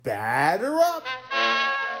Batter up!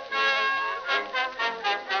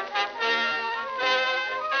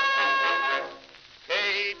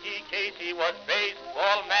 Casey was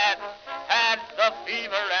baseball mad, had the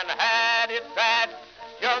fever and had it bad.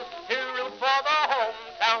 Just to root for the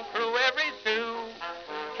hometown crew every Sue.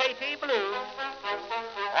 Katie Blue.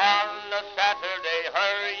 On a Saturday,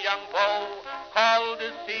 her young beau called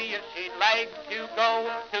to see if she'd like to go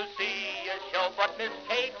to see a show, but Miss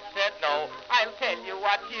Kate said no. I'll tell you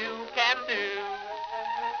what you can do.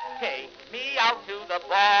 Take me out to the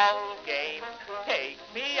ball game. Take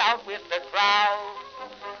me out with the crowd.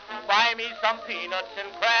 Buy me some peanuts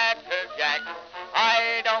and Cracker Jack.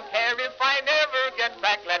 I don't care if I never get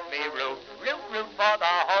back. Let me root for the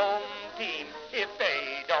home team. If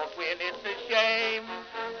they don't win, it's a shame.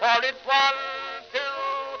 For it's 1, 2,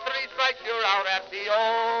 3 strikes, you're out at the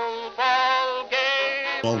old ball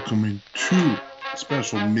game. Welcome to a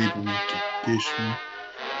special midweek edition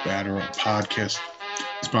Batter Up podcast,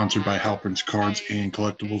 sponsored by Halpern's Cards and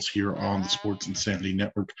Collectibles here on the Sports Insanity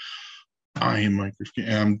Network. I am Mike Rifkin,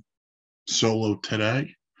 and I'm solo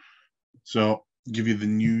today. So, give you the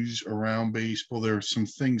news around baseball. There are some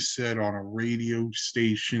things said on a radio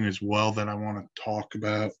station as well that I want to talk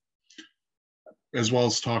about, as well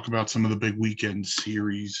as talk about some of the big weekend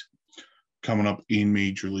series coming up in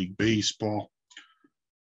Major League Baseball.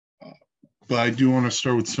 But I do want to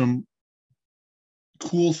start with some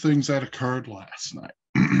cool things that occurred last night.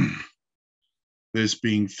 This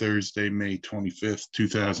being Thursday, May 25th,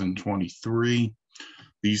 2023.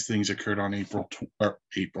 These things occurred on May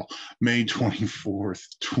 24th,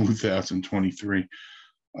 2023.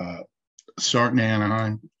 Starting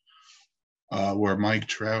Anaheim, where Mike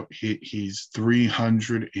Trout hit his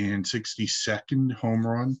 362nd home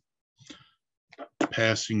run,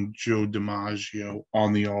 passing Joe DiMaggio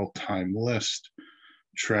on the all-time list.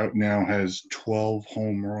 Trout now has 12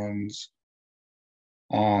 home runs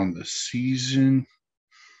on the season.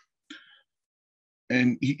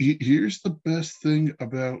 And here's the best thing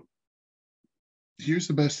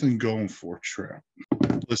going for Trout.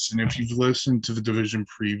 Listen, if you've listened to the division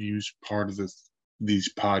previews part of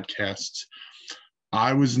these podcasts,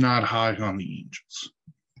 I was not high on the Angels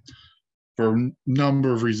for a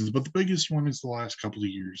number of reasons, but the biggest one is the last couple of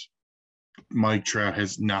years, Mike Trout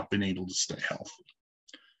has not been able to stay healthy,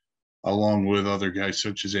 along with other guys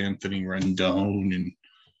such as Anthony Rendon, and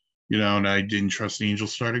I didn't trust the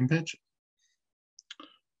Angels starting pitching.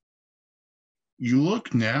 You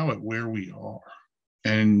look now at where we are,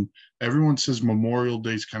 and everyone says Memorial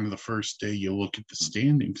Day is kind of the first day you look at the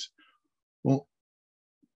standings. Well,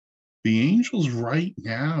 the Angels right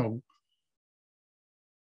now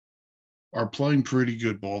are playing pretty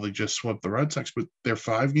good ball. They just swept the Red Sox, but they're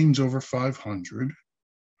 5 games over 500.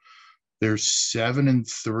 They're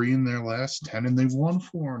 7-3 in their last 10, and they've won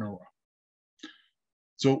 4 in a row.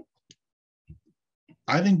 So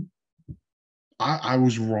I think I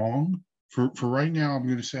was wrong. For right now, I'm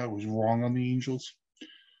going to say I was wrong on the Angels.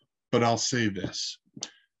 But I'll say this.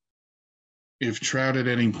 If Trout at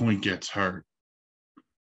any point gets hurt,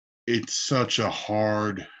 it's such a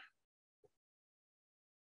hard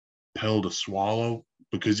pill to swallow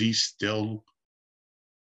because he's still,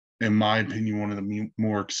 in my opinion, one of the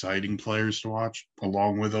more exciting players to watch,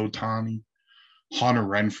 along with Ohtani. Hunter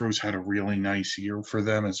Renfroe's had a really nice year for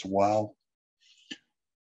them as well.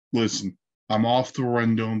 Listen, I'm off the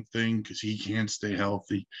Rendon thing because he can't stay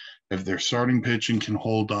healthy. If their starting pitching can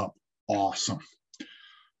hold up, awesome.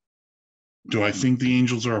 Do I think the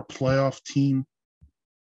Angels are a playoff team?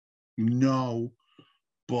 No,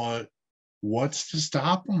 but what's to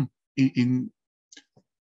stop them? In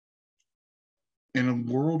a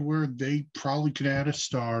world where they probably could add a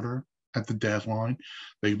starter at the deadline,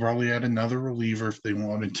 they probably add another reliever if they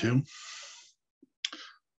wanted to.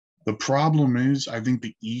 The problem is, I think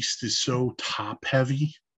the East is so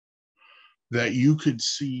top-heavy that you could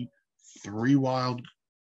see 3 wild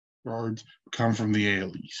cards come from the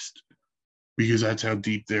AL East because that's how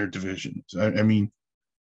deep their division is. I mean,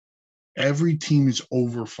 every team is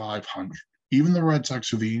over 500. Even the Red Sox,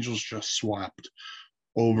 who the Angels just swept,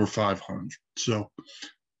 over 500. So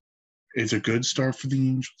it's a good start for the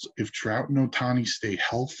Angels. If Trout and Ohtani stay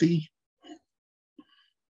healthy,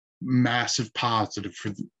 massive positive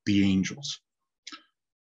for the Angels.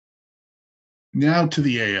 Now to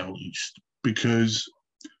the AL East, because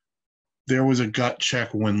there was a gut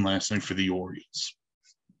check win last night for the Orioles.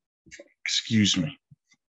 Excuse me.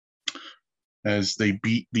 As they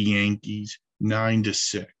beat the Yankees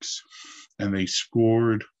 9-6. And they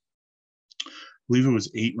scored, I believe it was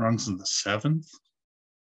 8 runs in the 7th.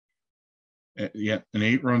 An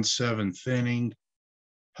 8-run 7th inning.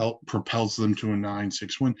 propels them to a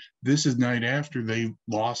 9-6 win. This is night after they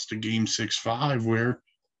lost a game 6-5 where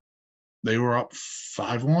they were up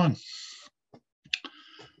 5-1.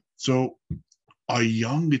 So a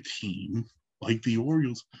young team like the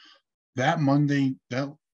Orioles, that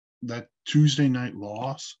Tuesday night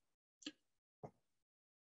loss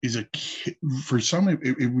is for some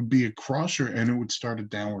it would be a crusher and it would start a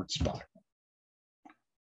downward spiral.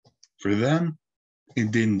 For them,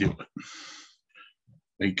 it didn't do it.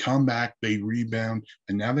 They come back, they rebound,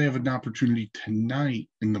 and now they have an opportunity tonight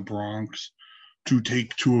in the Bronx to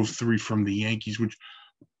take 2 of 3 from the Yankees, which,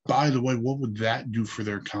 by the way, what would that do for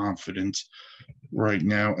their confidence right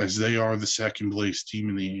now, as they are the second-place team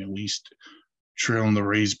in the AL East, trailing the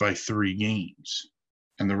Rays by 3 games?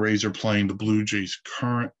 And the Rays are playing the Blue Jays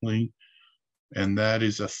currently, and that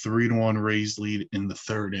is a 3-1 Rays lead in the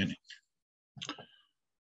 3rd inning.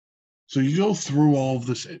 So you go through all of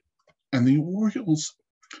this, and the Orioles,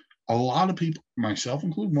 a lot of people, myself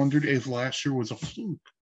included, wondered if last year was a fluke.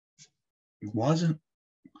 It wasn't.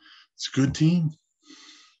 It's a good team.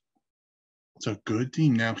 It's a good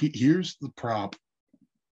team. Now, here's the prop.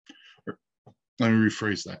 Let me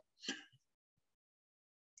rephrase that.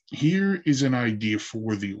 Here is an idea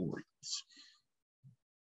for the Orioles.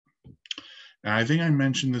 And I think I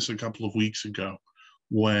mentioned this a couple of weeks ago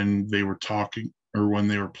when they were talking, or when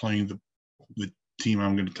they were playing the team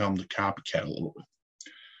I'm going to tell them to copycat a little bit.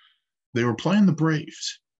 They were playing the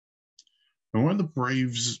Braves. And what are the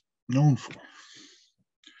Braves known for?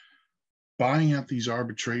 Buying out these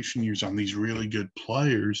arbitration years on these really good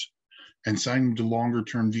players and signing them to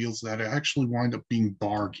longer-term deals that actually wind up being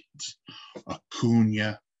bargains.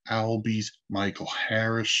 Acuna, Albies, Michael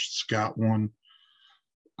Harris got one.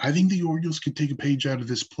 I think the Orioles could take a page out of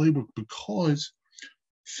this playbook because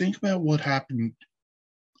think about what happened,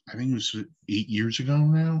 I think it was 8 years ago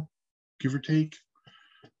now, give or take.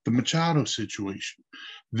 The Machado situation.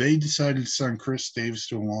 They decided to sign Chris Davis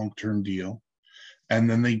to a long-term deal, and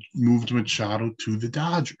then they moved Machado to the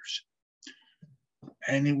Dodgers.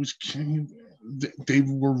 And it was they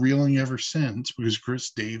were reeling ever since because Chris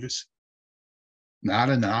Davis, not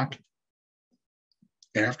a knock,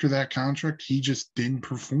 after that contract, he just didn't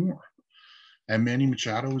perform. And Manny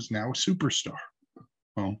Machado is now a superstar.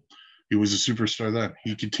 Well, he was a superstar then.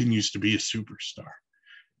 He continues to be a superstar.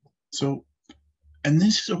 So, and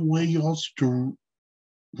this is a way also to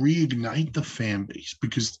reignite the fan base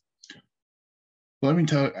because let me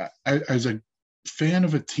tell you, as a fan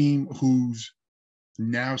of a team who's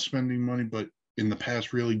now spending money, but in the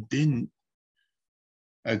past really didn't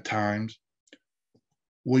at times,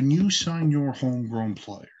 when you sign your homegrown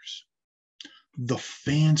players, the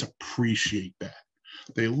fans appreciate that.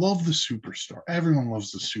 They love the superstar. Everyone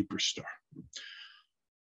loves the superstar.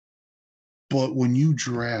 But when you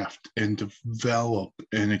draft and develop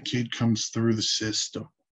and a kid comes through the system,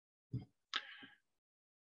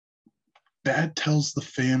 that tells the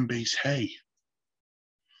fan base, hey,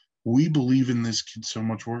 we believe in this kid so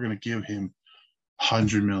much, we're going to give him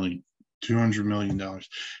 $100 million, $200 million.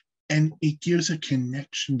 And it gives a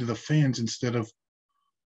connection to the fans instead of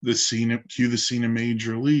the scene in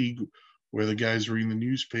Major League where the guys reading the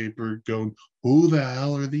newspaper going, who the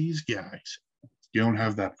hell are these guys? You don't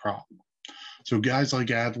have that problem. So guys like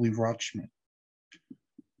Adley Rutschman,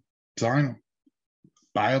 sign them.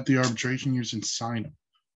 Buy out the arbitration years and sign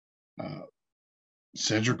them.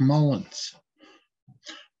 Cedric Mullins,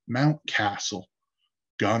 Mountcastle,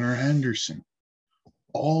 Gunnar Henderson.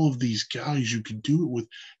 All of these guys you could do it with,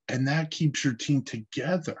 and that keeps your team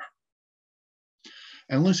together.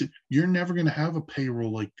 And listen, you're never going to have a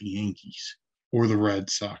payroll like the Yankees or the Red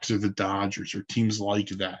Sox or the Dodgers or teams like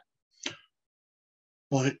that.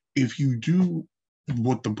 But if you do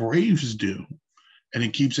what the Braves do, and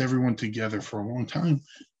it keeps everyone together for a long time,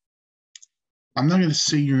 I'm not going to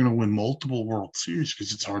say you're going to win multiple World Series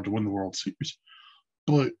because it's hard to win the World Series.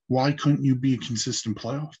 But why couldn't you be a consistent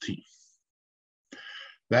playoff team?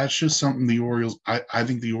 That's just something the Orioles, I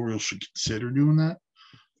think the Orioles should consider doing that.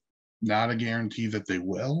 Not a guarantee that they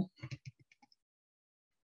will.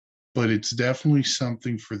 But it's definitely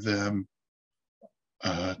something for them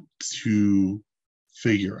to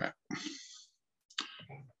figure out.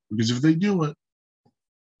 Because if they do it,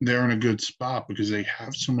 they're in a good spot because they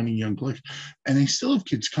have so many young players. And they still have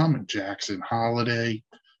kids coming. Jackson Holiday,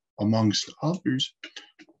 amongst others.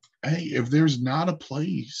 Hey, if there's not a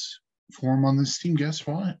place for them on this team, guess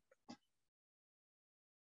what?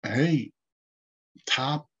 Hey,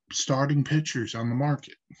 top starting pitchers on the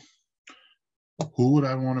market. Who would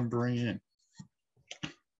I want to bring in?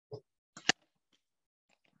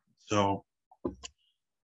 So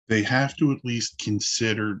they have to at least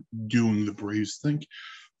consider doing the Braves thing.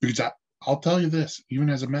 Because I'll tell you this, even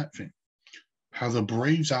as a Met fan, how the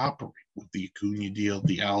Braves operate with the Acuna deal,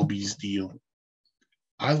 the Albies deal,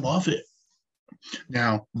 I love it.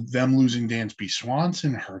 Now, them losing Dansby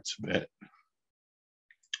Swanson hurts a bit,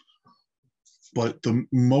 but the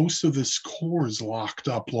most of this core is locked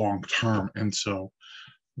up long term, and so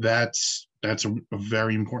that's a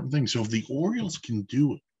very important thing. So if the Orioles can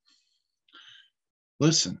do it,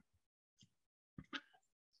 listen,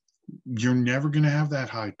 you're never going to have that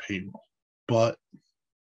high payroll, but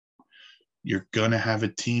you're going to have a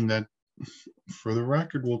team that, for the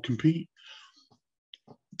record, will compete.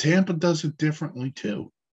 Tampa does it differently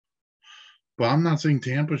too. But I'm not saying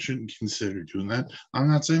Tampa shouldn't consider doing that. I'm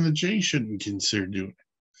not saying the Jays shouldn't consider doing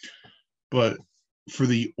it. But for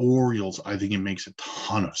the Orioles, I think it makes a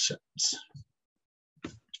ton of sense.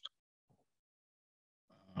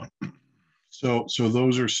 So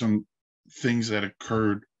those are some things that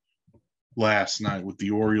occurred last night with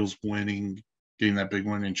the Orioles winning, getting that big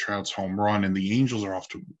win in Trout's home run, and the Angels are off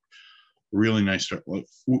to a really nice start.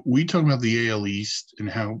 We talk about the AL East and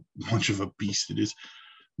how much of a beast it is.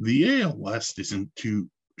 The AL West isn't too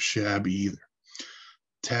shabby either.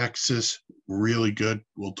 Texas, really good.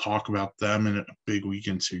 We'll talk about them in a big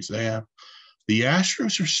weekend series they have. The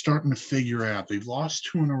Astros are starting to figure out. They've lost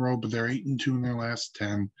 2 in a row, but they're 8-2 in their last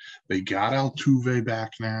 10. They got Altuve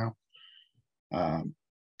back now.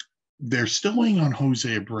 They're still waiting on Jose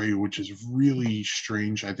Abreu, which is really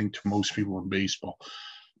strange, I think, to most people in baseball,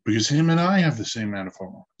 because him and I have the same amount of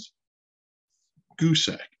home runs. Goose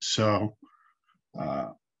egg. So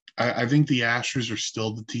I think the Astros are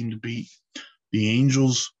still the team to beat. The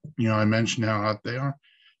Angels, I mentioned how hot they are.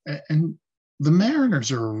 And the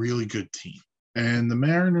Mariners are a really good team. And the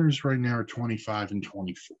Mariners right now are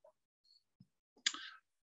 25-24.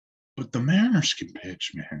 But the Mariners can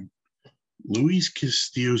pitch, man. Luis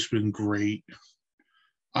Castillo's been great.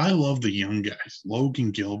 I love the young guys.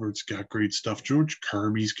 Logan Gilbert's got great stuff. George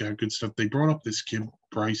Kirby's got good stuff. They brought up this kid,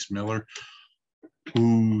 Bryce Miller,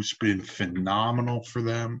 who's been phenomenal for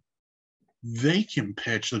them. They can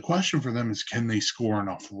pitch. The question for them is, can they score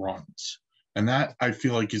enough runs? And that, I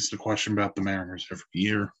feel like, is the question about the Mariners every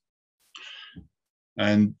year.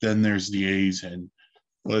 And then there's the A's. And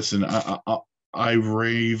listen, I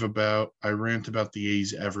rant about the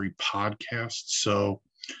A's every podcast. So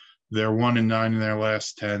they're 1-9 in their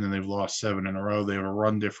last 10, and they've lost 7 in a row. They have a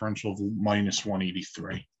run differential of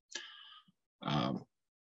 -183.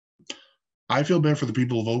 I feel bad for the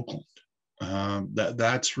people of Oakland.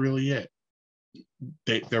 That's really it.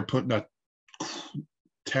 They're putting a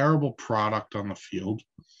terrible product on the field,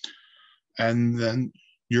 and then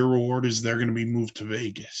your reward is they're going to be moved to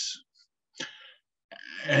Vegas.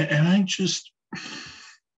 And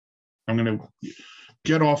I'm going to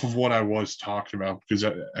get off of what I was talking about, because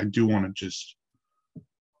I do want to just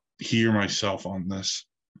hear myself on this.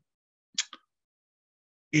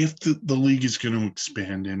 If the league is going to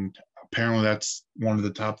expand, and apparently that's one of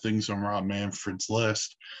the top things on Rob Manfred's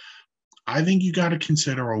list, I think you got to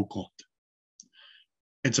consider Oakland.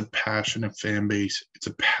 It's a passionate fan base. It's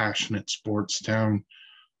a passionate sports town.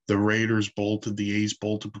 The Raiders bolted, the A's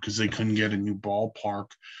bolted because they couldn't get a new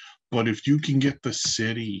ballpark. But if you can get the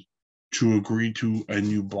city to agree to a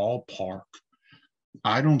new ballpark,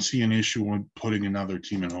 I don't see an issue with putting another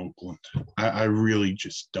team in Oakland. I really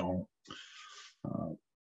just don't. The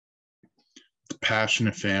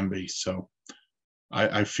passionate fan base. So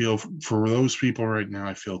I feel for those people right now,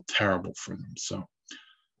 I feel terrible for them. So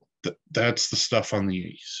that's the stuff on the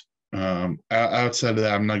A's. Outside of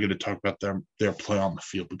that, I'm not going to talk about their play on the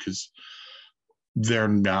field, because they're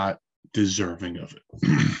not deserving of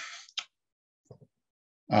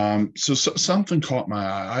it. So something caught my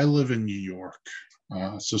eye. I live in New York,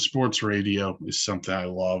 so sports radio is something I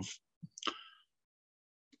love,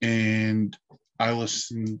 and I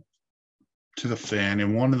listen to the Fan,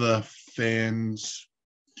 and one of the Fan's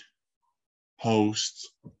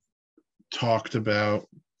hosts talked about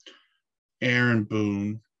Aaron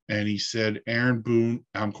Boone. And he said, Aaron Boone,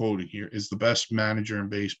 I'm quoting here, is the best manager in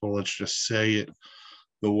baseball. Let's just say it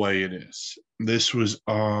the way it is. This was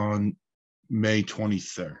on May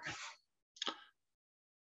 23rd.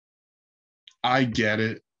 I get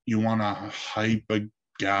it. You want to hype a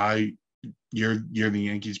guy. You're the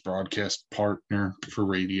Yankees broadcast partner for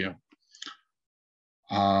radio.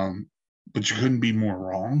 But you couldn't be more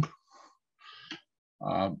wrong.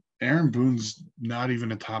 Aaron Boone's not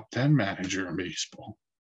even a top 10 manager in baseball,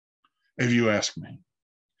 if you ask me,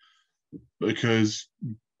 because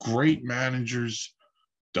great managers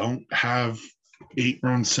don't have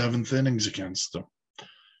 8-run 7th innings against them.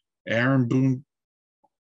 Aaron Boone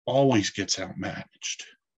always gets outmanaged.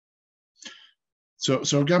 So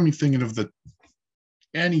it got me thinking of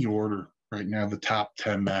any order right now, the top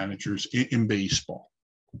 10 managers in baseball.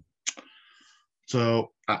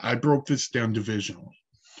 So I broke this down divisionally.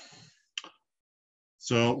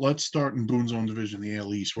 So let's start in Boone's own division, the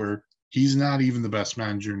AL East, where he's not even the best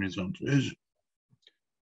manager in his own division.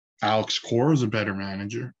 Alex Cora is a better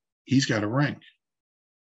manager. He's got a ring.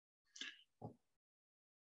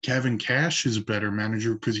 Kevin Cash is a better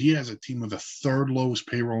manager because he has a team with the third lowest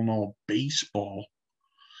payroll in all baseball,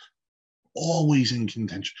 always in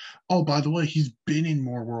contention. Oh, by the way, he's been in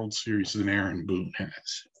more World Series than Aaron Boone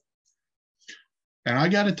has. And I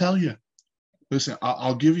got to tell you, listen,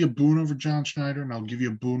 I'll give you Boone over John Schneider, and I'll give you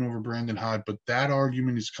Boone over Brandon Hyde, but that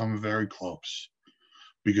argument is coming very close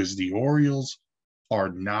because the Orioles are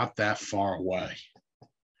not that far away.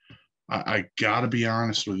 I got to be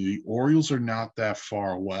honest with you. The Orioles are not that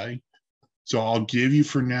far away. So I'll give you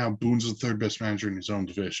for now, Boone's the third best manager in his own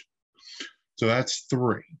division. So that's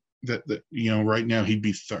three. That right now he'd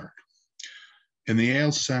be third. In the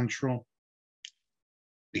AL Central,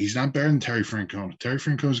 he's not better than Terry Francona. Terry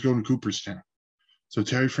Francona's going to Cooperstown. So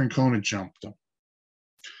Terry Francona jumped him.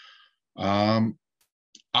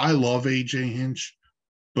 I love AJ Hinch,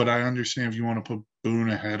 but I understand if you want to put Boone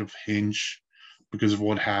ahead of Hinch because of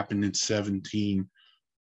what happened in 2017.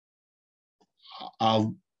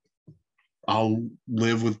 I'll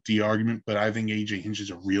live with the argument, but I think AJ Hinch is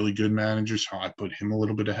a really good manager, so I put him a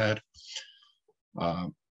little bit ahead.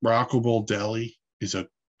 Rocco Baldelli is a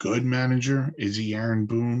good manager. Is he Aaron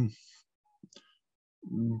Boone?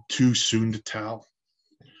 Too soon to tell.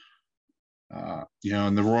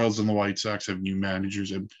 And the Royals and the White Sox have new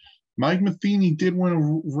managers. And Mike Matheny did win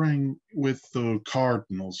a ring with the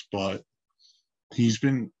Cardinals, but he's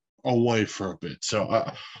been away for a bit. So,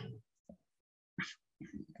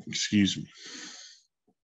 excuse me.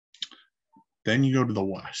 Then you go to the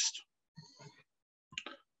West.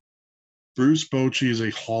 Bruce Bochy is a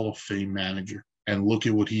Hall of Fame manager, and look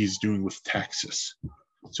at what he's doing with Texas.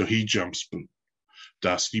 So he jumps Boone.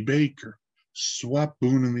 Dusty Baker swept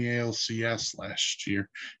Boone in the ALCS last year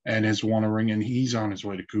and has won a ring, and he's on his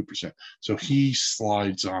way to Cooperstown. So he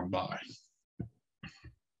slides on by.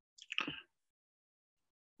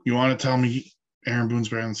 You want to tell me Aaron Boone's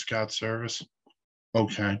better than Scott Service?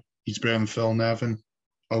 Okay. He's better than Phil Nevin?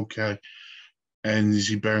 Okay. And is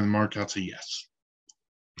he better than Mark Gotze? Yes.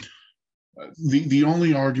 The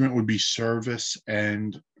only argument would be service,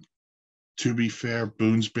 and to be fair,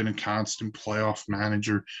 Boone's been a constant playoff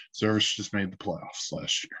manager. Service just made the playoffs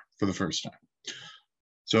last year for the first time.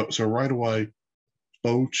 So right away,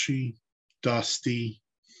 Bochy, Dusty,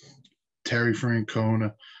 Terry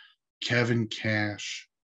Francona, Kevin Cash,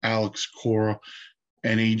 Alex Cora,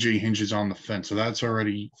 and AJ Hinch is on the fence. So that's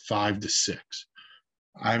already 5 to 6.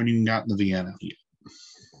 I haven't even gotten to the NL yet.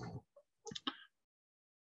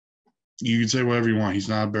 You can say whatever you want. He's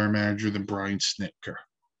not a better manager than Brian Snitker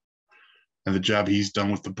and the job he's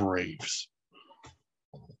done with the Braves.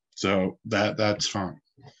 So that's fine.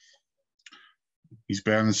 He's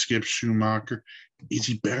better than Skip Schumacher. Is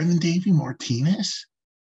he better than Davey Martinez?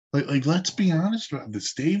 Like let's be honest about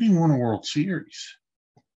this. Davey won a World Series.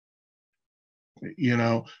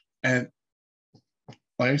 And like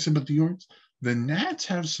I said about the Orioles, the Nats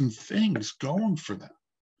have some things going for them.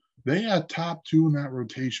 They had top 2 in that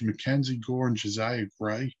rotation, Mackenzie Gore and Josiah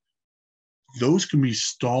Gray. Those can be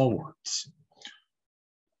stalwarts.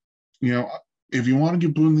 If you want to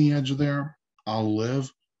give Boone the edge there, I'll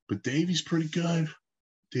live. But Davey's pretty good.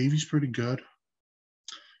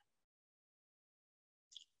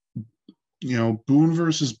 Boone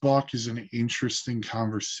versus Buck is an interesting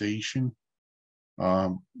conversation.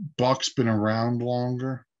 Buck's been around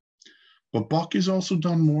longer, but Buck has also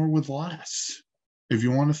done more with less. If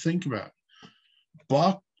you want to think about it,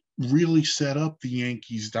 Buck really set up the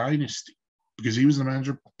Yankees dynasty because he was the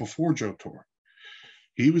manager before Joe Torre.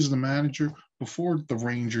 He was the manager before the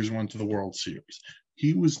Rangers went to the World Series.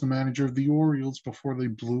 He was the manager of the Orioles before they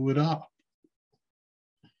blew it up.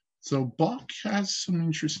 So Buck has some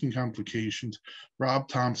interesting complications. Rob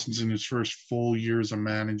Thompson's in his first full year as a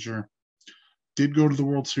manager. Did go to the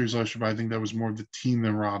World Series last year, but I think that was more of the team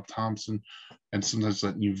than Rob Thompson, and sometimes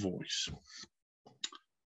that new voice.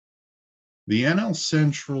 The NL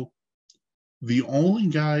Central, the only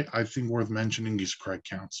guy I think worth mentioning is Craig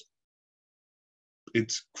Counsell.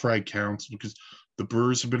 It's Craig Counsell because the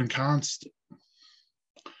Brewers have been a constant.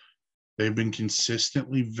 They've been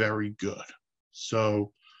consistently very good.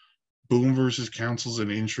 So Boone versus Counsell's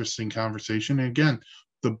an interesting conversation. And again,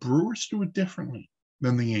 the Brewers do it differently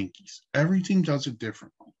than the Yankees. Every team does it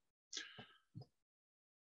differently.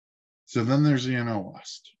 So then there's the NL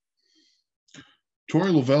West.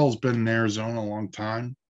 Torey Lovell's been in Arizona a long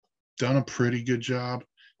time, done a pretty good job.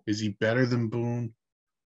 Is he better than Boone?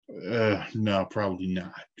 No, probably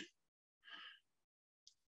not.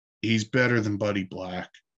 He's better than Buddy Black,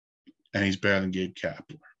 and he's better than Gabe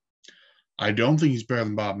Kapler. I don't think he's better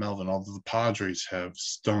than Bob Melvin, although the Padres have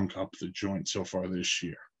stunk up the joint so far this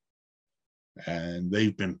year. And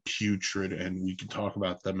they've been putrid, and we can talk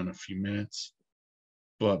about them in a few minutes.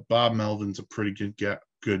 But Bob Melvin's a pretty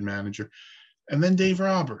good manager. And then Dave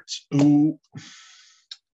Roberts, who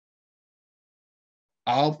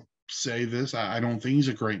I'll say this, I don't think he's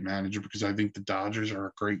a great manager because I think the Dodgers are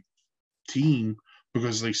a great team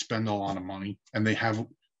because they spend a lot of money and they have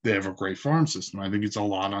a great farm system. I think it's a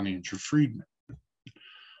lot on Andrew Friedman.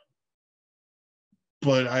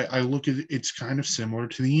 But I look at it, it's kind of similar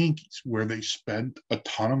to the Yankees, where they spent a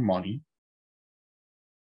ton of money,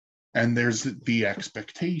 and there's the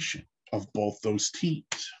expectation of both those teams.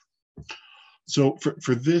 So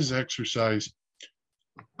for this exercise,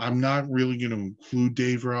 I'm not really going to include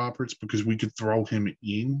Dave Roberts because we could throw him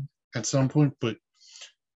in at some point. But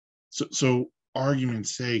so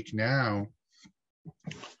argument's sake, now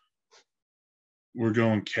we're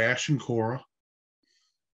going Cash and Cora.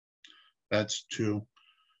 That's 2.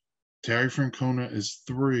 Terry Francona is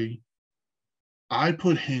 3. I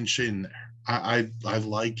put Hinch in there. I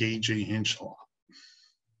like AJ Hinch a lot.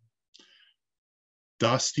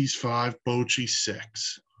 Dusty's 5, Bochy's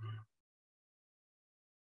 6.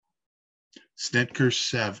 Snitker's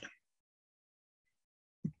 7.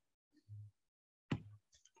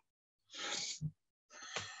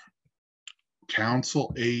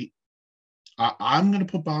 Council 8. I'm going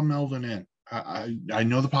to put Bob Melvin in. I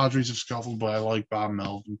know the Padres have scuffled, but I like Bob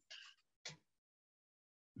Melvin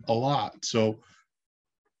a lot. So,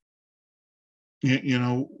 if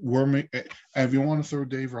you want to throw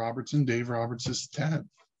Dave Roberts in, Dave Roberts is 10.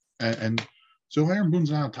 And so Aaron Boone's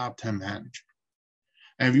not a top 10 manager.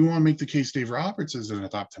 And if you want to make the case Dave Roberts isn't a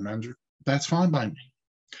top 10 manager, that's fine by me.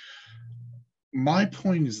 My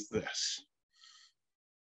point is this.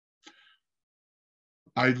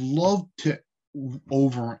 I think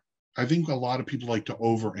a lot of people like to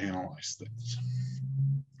overanalyze things.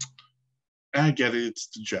 And I get it, it's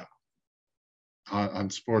the job. On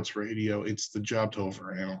sports radio, it's the job to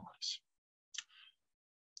overanalyze.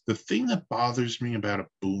 The thing that bothers me about a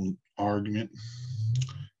Boone argument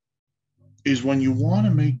is when you want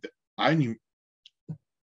to make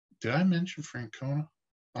did I mention Francona?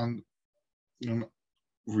 I'm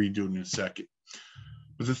redo it in a second.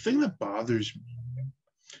 But the thing that bothers me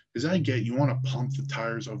is you want to pump the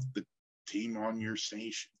tires of the team on your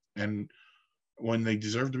station. And when they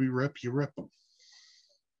deserve to be ripped, you rip them.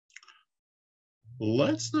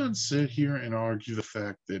 Let's not sit here and argue the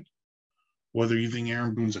fact that whether you think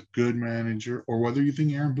Aaron Boone's a good manager or whether you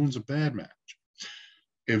think Aaron Boone's a bad manager.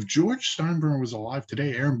 If George Steinbrenner was alive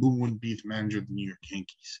today, Aaron Boone wouldn't be the manager of the New York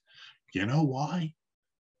Yankees. You know why?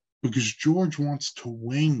 Because George wants to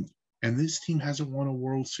win. And this team hasn't won a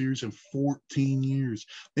World Series in 14 years.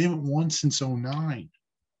 They haven't won since 2009.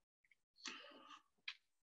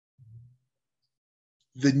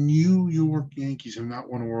 The New York Yankees have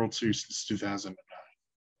not won a World Series since 2009.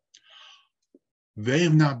 They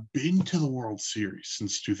have not been to the World Series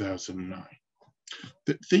since 2009.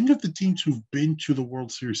 Think of the teams who've been to the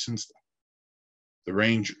World Series since then. The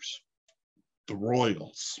Rangers, the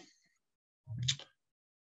Royals,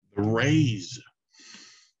 the Rays,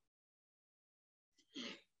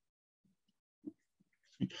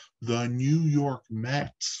 the New York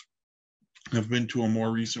Mets have been to a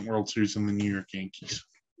more recent World Series than the New York Yankees.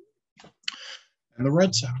 And the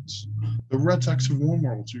Red Sox. The Red Sox have won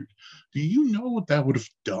World Series. Do you know what that would have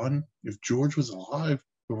done if George was alive?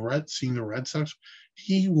 Seeing the Red Sox,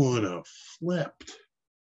 he would have flipped.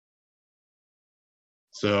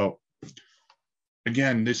 So,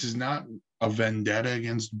 again, this is not a vendetta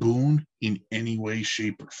against Boone in any way,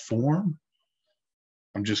 shape, or form.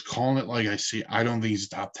 I'm just calling it like I see. I don't think he's a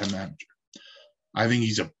top 10 manager. I think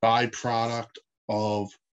he's a byproduct of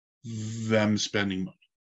them spending money.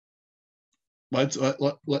 Let's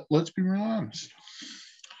be real honest.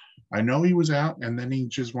 I know he was out, and then he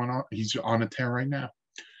just went on. He's on a tear right now.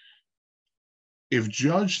 If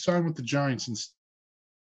Judge signed with the Giants,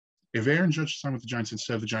 if Aaron Judge signed with the Giants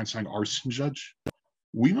instead of the Giants signed Arson Judge,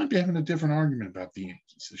 we might be having a different argument about the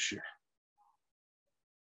Yankees this year.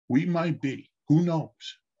 We might be. Who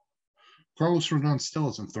knows? Carlos Rodon still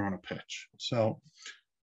hasn't thrown a pitch. So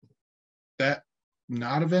that,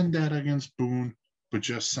 not a vendetta against Boone, but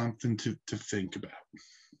just something to think about.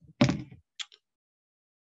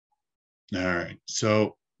 All right.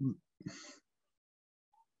 So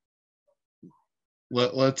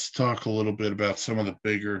let's talk a little bit about some of the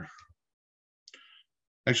bigger.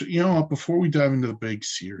 Actually, you know what? Before we dive into the big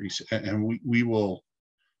series, and we will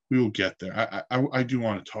get there. I do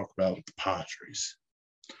want to talk about the Padres,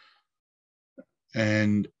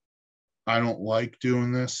 and I don't like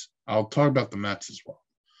doing this. I'll talk about the Mets as well.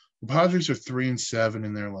 The Padres are 3-7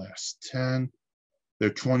 in their last 10.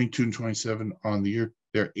 They're 22-27 on the year.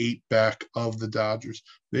 They're 8 back of the Dodgers.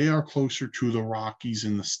 They are closer to the Rockies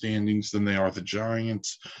in the standings than they are the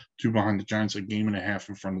Giants. 2 behind the Giants, a game and a half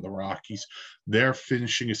in front of the Rockies. They're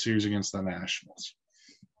finishing a series against the Nationals.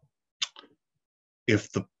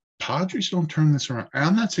 If the Padres don't turn this around,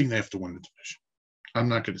 I'm not saying they have to win the division. I'm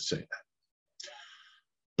not going to say that.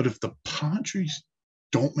 But if the Padres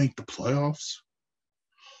don't make the playoffs,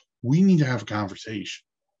 we need to have a conversation.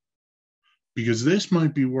 Because this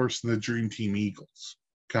might be worse than the Dream Team Eagles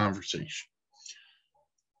conversation.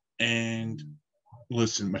 And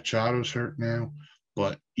listen, Machado's hurt now,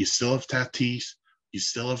 but you still have Tatis. You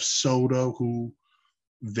still have Soto, who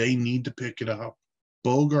they need to pick it up.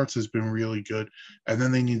 Bogarts has been really good, and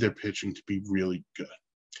then they need their pitching to be really good.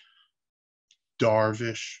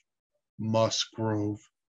 Darvish, Musgrove,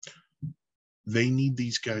 they need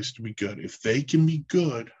these guys to be good. If they can be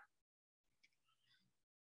good,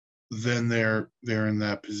 then they're in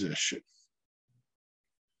that position.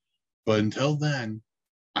 But until then,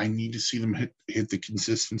 I need to see them hit the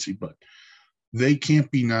consistency. But they can't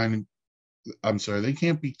be they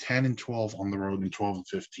can't be 10-12 on the road and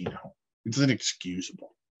 12-15 at home. It's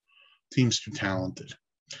inexcusable. Team's too talented.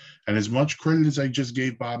 And as much credit as I just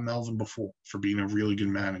gave Bob Melvin before for being a really good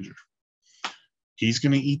manager, he's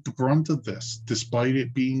going to eat the brunt of this, despite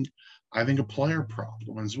it being, I think, a player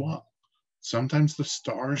problem as well. Sometimes the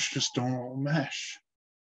stars just don't all mesh.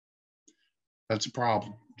 That's a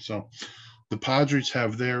problem. So the Padres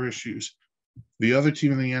have their issues. The other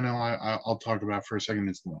team in the NL I'll talk about for a second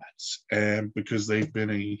is the Mets, and because they've been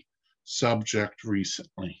a subject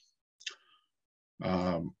recently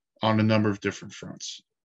on a number of different fronts.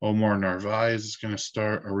 Omar Narvaez is going to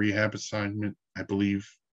start a rehab assignment, I believe,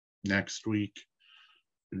 next week.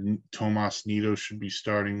 Tomas Nido should be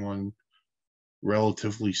starting one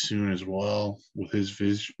relatively soon as well, with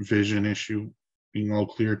his vision issue being all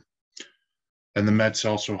cleared. And the Mets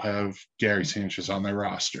also have Gary Sanchez on their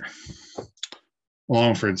roster,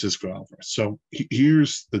 along with Francisco Alvarez. So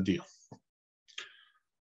here's the deal.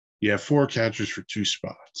 You have 4 catchers for 2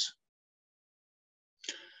 spots.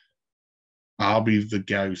 I'll be the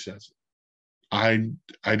guy who says it.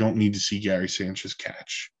 I don't need to see Gary Sanchez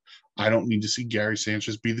catch. I don't need to see Gary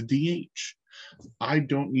Sanchez be the DH. I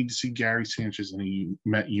don't need to see Gary Sanchez in a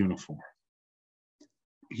Met uniform.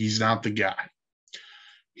 He's not the guy.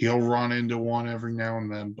 He'll run into one every now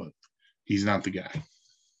and then, but he's not the guy.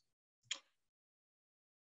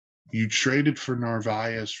 You traded for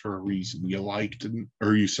Narvaez for a reason. You liked him,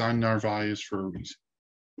 or you signed Narvaez for a reason.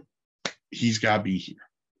 He's got to be here.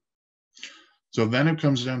 So then it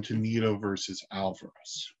comes down to Nido versus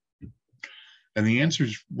Alvarez. And the answer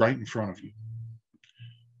is right in front of you.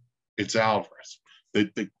 It's Alvarez.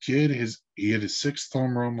 The kid, he hit his 6th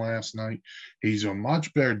home run last night. He's a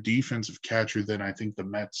much better defensive catcher than I think the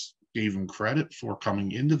Mets gave him credit for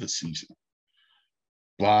coming into the season.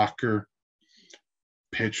 Blocker,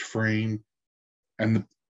 pitch frame, and the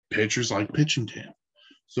pitchers like pitching to him.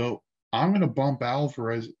 So I'm going to bump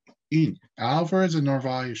Alvarez in. Alvarez and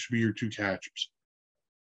Narvaez should be your 2 catchers.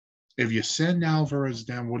 If you send Alvarez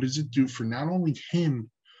down, what does it do for not only him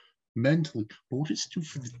mentally, but what does it do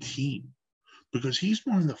for the team? Because he's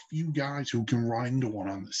one of the few guys who can run into one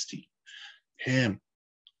on this team. Him,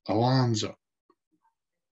 Alonso,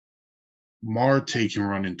 Marte can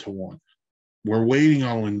run into one. We're waiting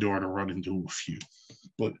on Lindor to run into a few.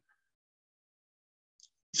 But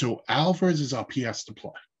so Alvarez is up. He has to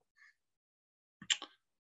play.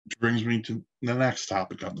 Which brings me to the next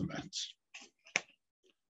topic on the Mets.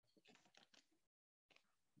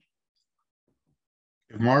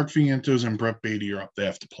 If Mark Vientos and Brett Beatty are up, they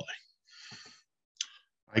have to play.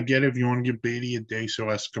 I get it if you want to give Beatty a day so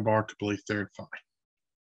Escobar could play third, fine.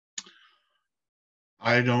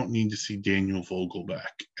 I don't need to see Daniel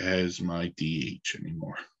Vogelback as my DH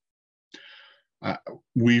anymore.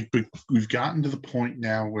 We've gotten to the point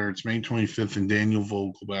now where it's May 25th and Daniel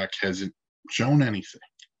Vogelback hasn't shown anything.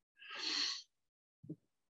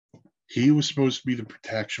 He was supposed to be the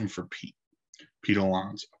protection for Pete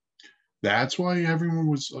Alonso. That's why everyone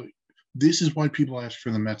was like, this is why people asked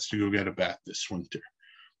for the Mets to go get a bat this winter,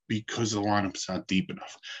 because the lineup's not deep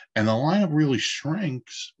enough. And the lineup really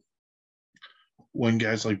shrinks when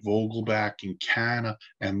guys like Vogelback and Canna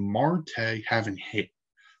and Marte haven't hit.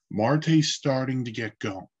 Marte's starting to get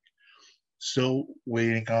going. Still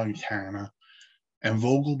waiting on Canna. And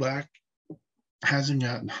Vogelback hasn't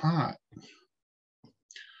gotten hot.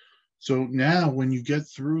 So now when you get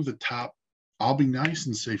through the top, I'll be nice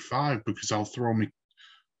and say 5 because I'll throw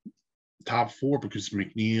top 4 because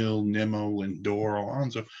McNeil, Nimmo, Lindor,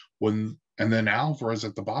 Alonso, and then Alvarez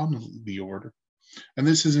at the bottom of the order. And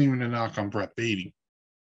this isn't even a knock on Brett Beatty.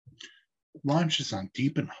 Line's just not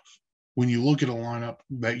deep enough. When you look at a lineup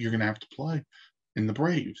that you're going to have to play in the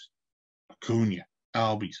Braves, Acuna,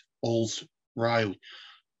 Albies, Olsen, Riley,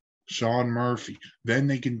 Sean Murphy. Then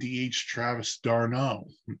they can DH Travis d'Arnaud.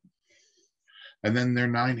 And then their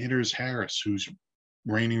 9 hitters Harris, who's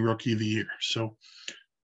reigning Rookie of the Year. So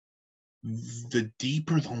the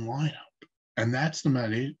deeper the lineup, and that's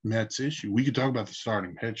the Mets issue. We could talk about the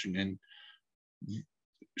starting pitching, and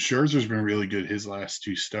Scherzer's been really good his last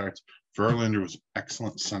 2 starts. Verlander was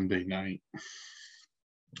excellent Sunday night.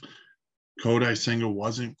 Kodai Senga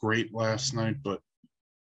wasn't great last night, but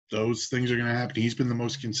those things are going to happen. He's been the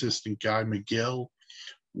most consistent guy. McGill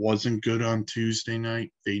wasn't good on Tuesday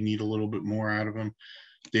night. They need a little bit more out of him.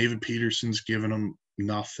 David Peterson's given him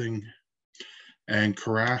nothing. And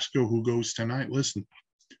Carrasco, who goes tonight, listen,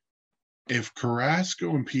 if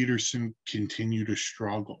Carrasco and Peterson continue to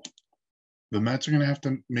struggle, the Mets are going to have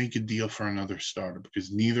to make a deal for another starter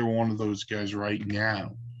because neither one of those guys right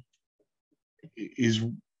now is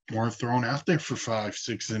worth throwing out there for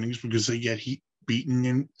 5-6 innings because they get beaten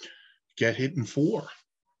and get hit in 4,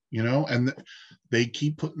 and they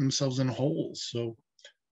keep putting themselves in holes. So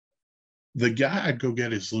the guy I'd go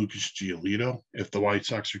get is Lucas Giolito if the White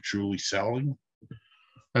Sox are truly selling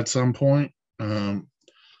at some point.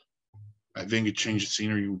 I think a change of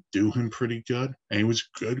scenery would do him pretty good. And he was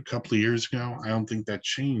good a couple of years ago. I don't think that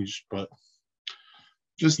changed, but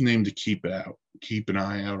just a name to keep an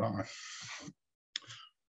eye out on.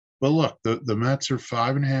 But look, the Mets are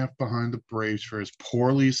 5.5 behind the Braves for as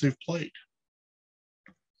poorly as they've played.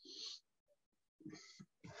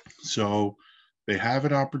 So they have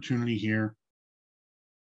an opportunity here.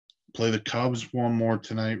 Play the Cubs one more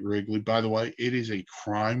tonight, Wrigley. By the way, it is a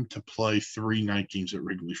crime to play 3 night games at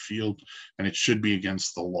Wrigley Field, and it should be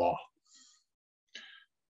against the law.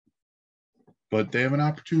 But they have an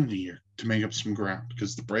opportunity here to make up some ground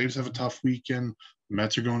because the Braves have a tough weekend. The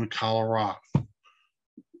Mets are going to Colorado,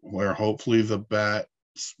 where hopefully the bats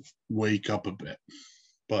wake up a bit.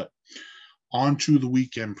 But on to the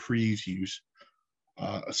weekend previews.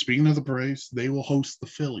 Speaking of the Braves, they will host the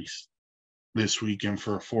Phillies this weekend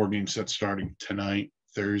for a 4-game set starting tonight,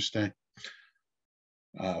 Thursday.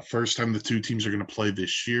 First time the 2 teams are going to play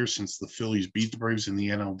this year since the Phillies beat the Braves in the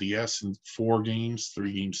NLDS in 4 games,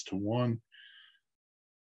 3-1.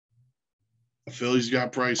 The Phillies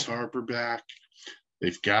got Bryce Harper back.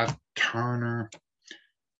 They've got Turner.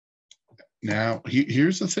 Now,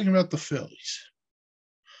 here's the thing about the Phillies.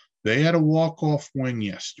 They had a walk-off win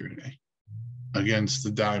yesterday against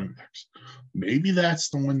the Diamondbacks. Maybe that's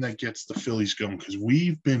the one that gets the Phillies going because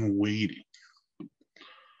we've been waiting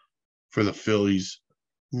for the Phillies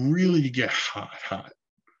really to get hot.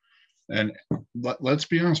 And let's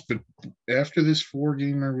be honest, but after this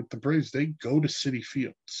 4-gamer with the Braves, they go to Citi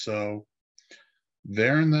Field. So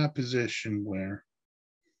they're in that position where,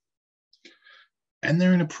 and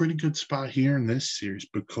they're in a pretty good spot here in this series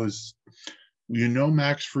because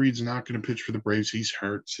Max Fried's not going to pitch for the Braves. He's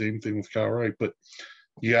hurt. Same thing with Kyle Wright. But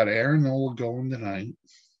you got Aaron Nola going tonight.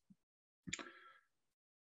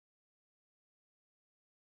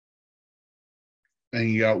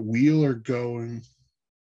 And you got Wheeler going.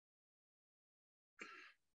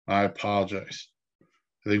 I apologize.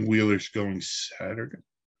 I think Wheeler's going Saturday.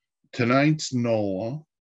 Tonight's Nola.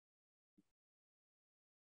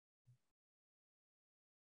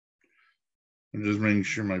 I'm just making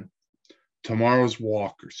sure tomorrow's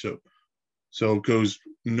Walker. So it goes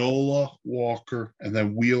Nola, Walker, and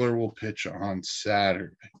then Wheeler will pitch on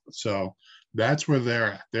Saturday. So that's where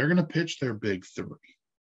they're at. They're going to pitch their big 3.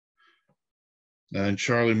 And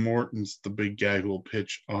Charlie Morton's the big guy who will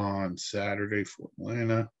pitch on Saturday for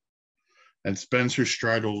Atlanta. And Spencer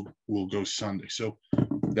Strider will go Sunday. So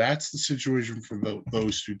that's the situation for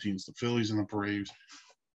those 2 teams, the Phillies and the Braves.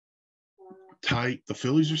 Tight. The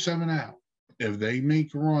Phillies are 7 out. If they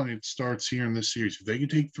make a run, it starts here in this series. If they can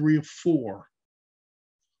take 3 of 4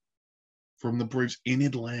 from the Braves in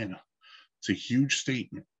Atlanta, it's a huge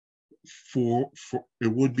statement. It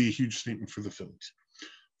would be a huge statement for the Phillies.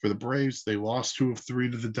 For the Braves, they lost 2 of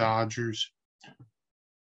 3 to the Dodgers,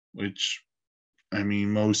 which,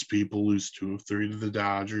 most people lose 2 of 3 to the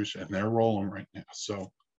Dodgers, and they're rolling right now.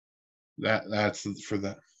 So that's for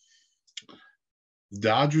them. The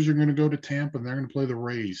Dodgers are going to go to Tampa, and they're going to play the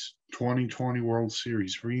Rays 2020 World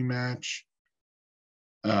Series rematch.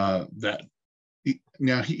 That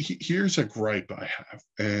now here's a gripe I have,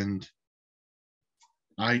 and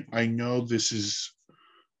I know this is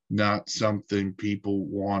not something people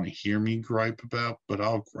want to hear me gripe about, but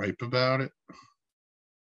I'll gripe about it.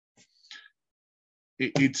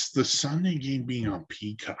 It's the Sunday game being on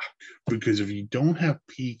Peacock, because if you don't have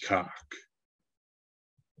Peacock,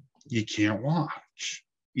 you can't watch.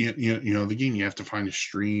 You know the game. You have to find a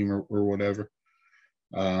stream or whatever.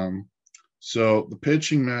 So the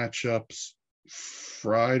pitching matchups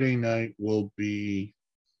Friday night will be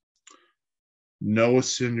Noah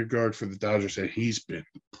Syndergaard for the Dodgers, and he's been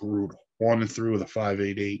brutal. 1-3 with a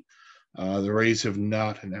 5.88. The Rays have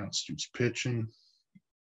not announced who's pitching.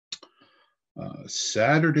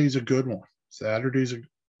 Saturday's a good one. Saturday's a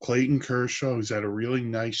Clayton Kershaw, who's had a really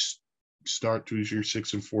nice start to his year,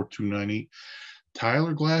 6-4, 2.98.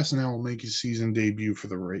 Tyler Glasnow will make his season debut for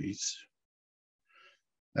the Rays.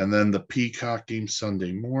 And then the Peacock game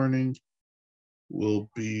Sunday morning will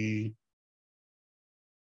be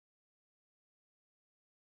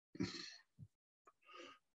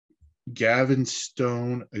Gavin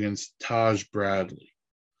Stone against Taj Bradley.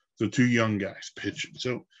 So two young guys pitching.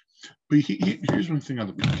 So, but here's one thing on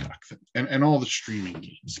the Peacock thing and all the streaming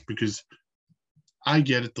games, because I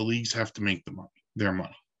get it. The leagues have to make their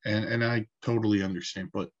money. And I totally understand.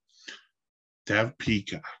 But to have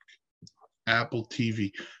Peacock, Apple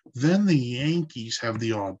TV, then the Yankees have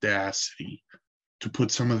the audacity to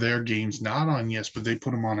put some of their games not on Yes, but they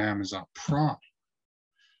put them on Amazon Prime.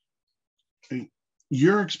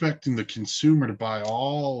 You're expecting the consumer to buy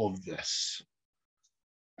all of this,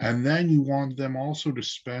 and then you want them also to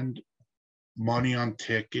spend money on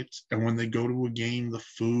tickets, and when they go to a game, the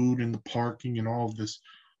food and the parking and all of this.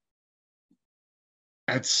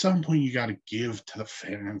 At some point, you got to give to the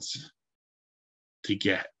fans to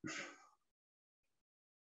get.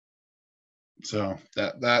 So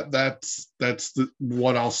that's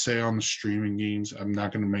what I'll say on the streaming games. I'm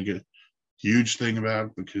not going to make a huge thing about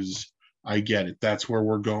it, because I get it. That's where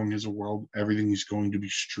we're going as a world. Everything is going to be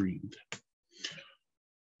streamed.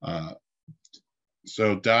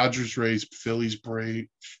 So Dodgers, Rays, Phillies, Braves.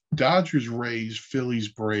 Dodgers, Rays, Phillies,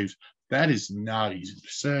 Braves. That is not easy to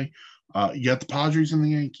say. You got the Padres and the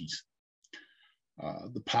Yankees.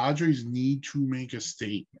 The Padres need to make a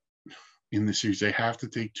statement in the series. They have to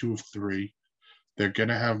take 2 of 3. They're going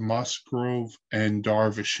to have Musgrove and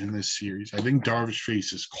Darvish in this series. I think Darvish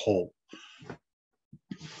faces Cole,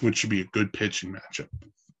 which should be a good pitching matchup.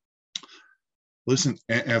 Listen,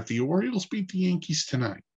 if the Orioles beat the Yankees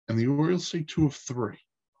tonight, and the Orioles take 2 of 3,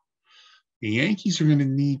 the Yankees are going to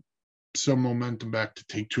need some momentum back to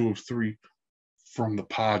take 2 of 3 from the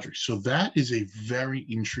Padres. So that is a very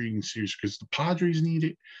intriguing series, because the Padres need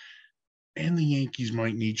it, and the Yankees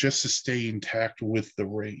might need, just to stay intact with the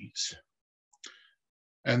Rays.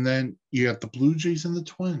 And then you got the Blue Jays and the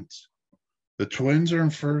Twins. The Twins are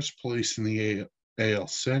in first place in the AL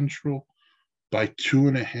Central by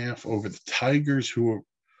 2.5 over the Tigers, who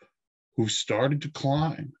started to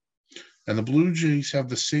climb. And the Blue Jays have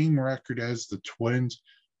the same record as the Twins,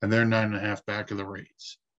 and they're 9.5 back of the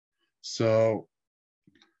Rays. So,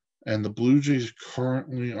 and the Blue Jays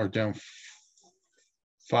currently are down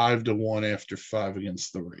 5-1 after 5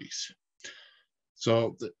 against the Rays.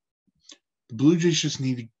 So the Blue Jays just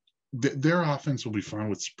need to, their offense will be fine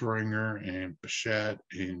with Springer and Bichette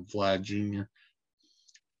and Vlad Jr.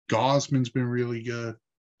 Gosman's been really good.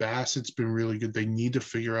 Bassett's been really good. They need to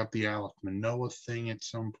figure out the Alek Manoah thing at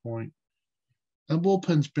some point. The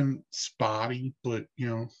bullpen's been spotty, but,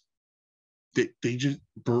 they just,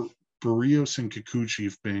 Barrios and Kikuchi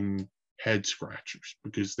have been head scratchers,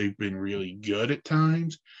 because they've been really good at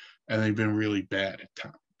times and they've been really bad at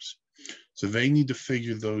times. So they need to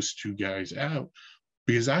figure those two guys out,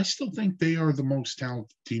 because I still think they are the most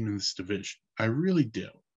talented team in this division. I really do.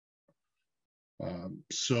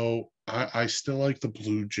 So I still like the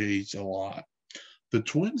Blue Jays a lot. The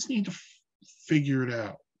Twins need to figure it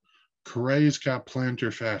out. Correa's got plantar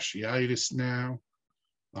fasciitis now.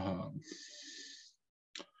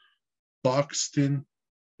 Buxton,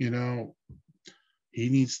 he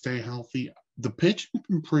needs to stay healthy. The pitching's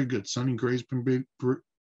been pretty good. Sonny Gray's been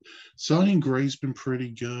pretty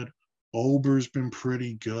good. Ober's been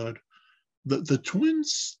pretty good. The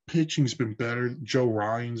Twins' pitching's been better. Joe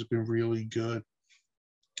Ryan's been really good.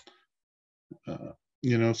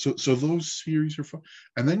 So those series are fun.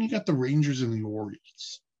 And then you got the Rangers and the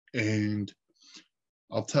Orioles. And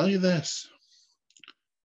I'll tell you this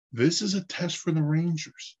is a test for the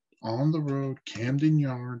Rangers. On the road, Camden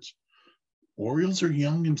Yards. Orioles are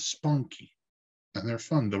young and spunky, and they're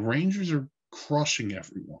fun. The Rangers are crushing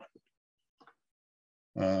everyone.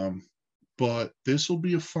 but this will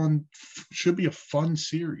be should be a fun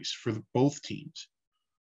series for both teams.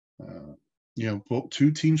 Both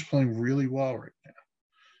two teams playing really well right now.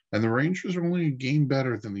 And the Rangers are only a game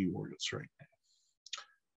better than the Orioles right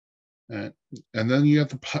now. And then you have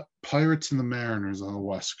the Pirates and the Mariners on the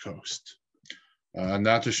West Coast.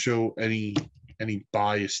 Not to show any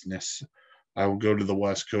biasness, I will go to the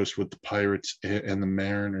West Coast with the Pirates and the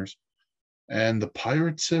Mariners. And the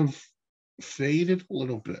Pirates have faded a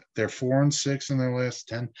little bit. They're 4-6 in their last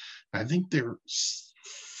 10. I think they're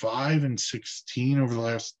 5-16 over the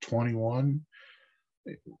last 21.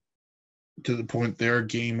 To the point they're a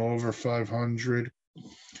game over 500.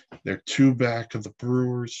 They're 2 back of the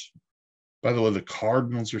Brewers. By the way, the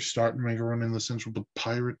Cardinals are starting to make a run in the Central, but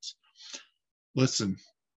Pirates. Listen,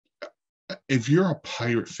 if you're a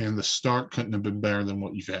Pirate fan, the start couldn't have been better than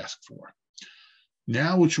what you've asked for.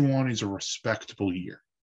 Now what you want is a respectable year.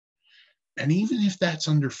 And even if that's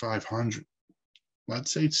under 500,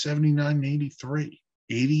 let's say it's 79-83.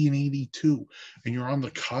 80-82, and you're on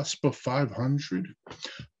the cusp of 500,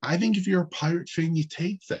 I think if you're a Pirate fan, you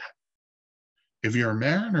take that. If you're a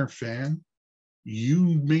Mariner fan,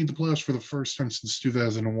 you made the playoffs for the first time since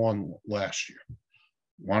 2001 last year.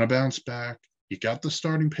 Want to bounce back? You got the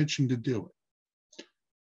starting pitching to do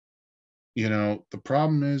it. The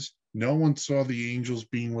problem is no one saw the Angels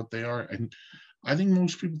being what they are, and I think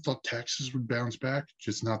most people thought Texas would bounce back,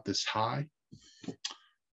 just not this high.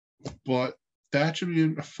 But that should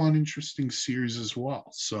be a fun, interesting series as well.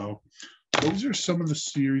 So those are some of the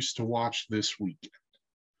series to watch this weekend.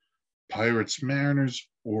 Pirates, Mariners,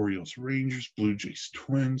 Orioles, Rangers, Blue Jays,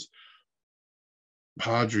 Twins,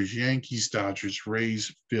 Padres, Yankees, Dodgers,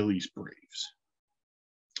 Rays, Phillies, Braves.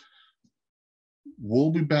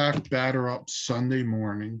 We'll be back, batter up Sunday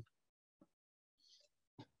morning.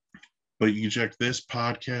 But you can check this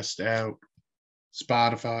podcast out.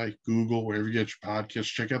 Spotify, Google, wherever you get your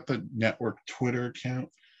podcasts. Check out the network Twitter account,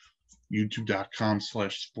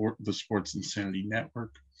 youtube.com/the Sports Insanity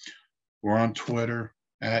Network. We're on Twitter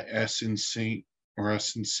at SInsane or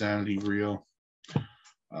SInsanityReal.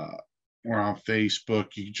 We're on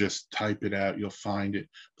Facebook. You can just type it out. You'll find it.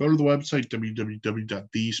 Go to the website,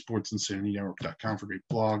 www.thesportsinsanitynetwork.com for great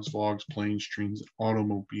blogs, vlogs, planes, trains, and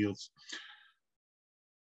automobiles.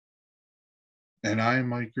 And I am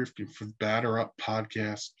Mike Rifkin for the Batter Up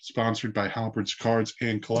podcast, sponsored by Halpert's Cards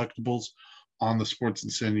and Collectibles on the Sports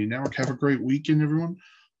Insanity Network. Have a great weekend, everyone.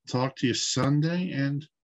 Talk to you Sunday, and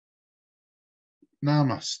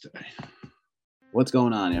namaste. What's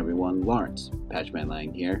going on, everyone? Lawrence Patchman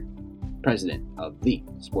Lang here, president of the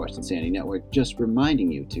Sports Insanity Network, just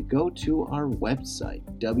reminding you to go to our website,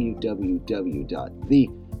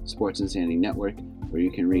 www.thesportsinsanitynetwork, where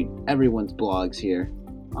you can read everyone's blogs here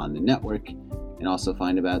on the network, and also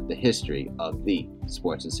find about the history of the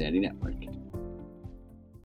Sports Insanity Network.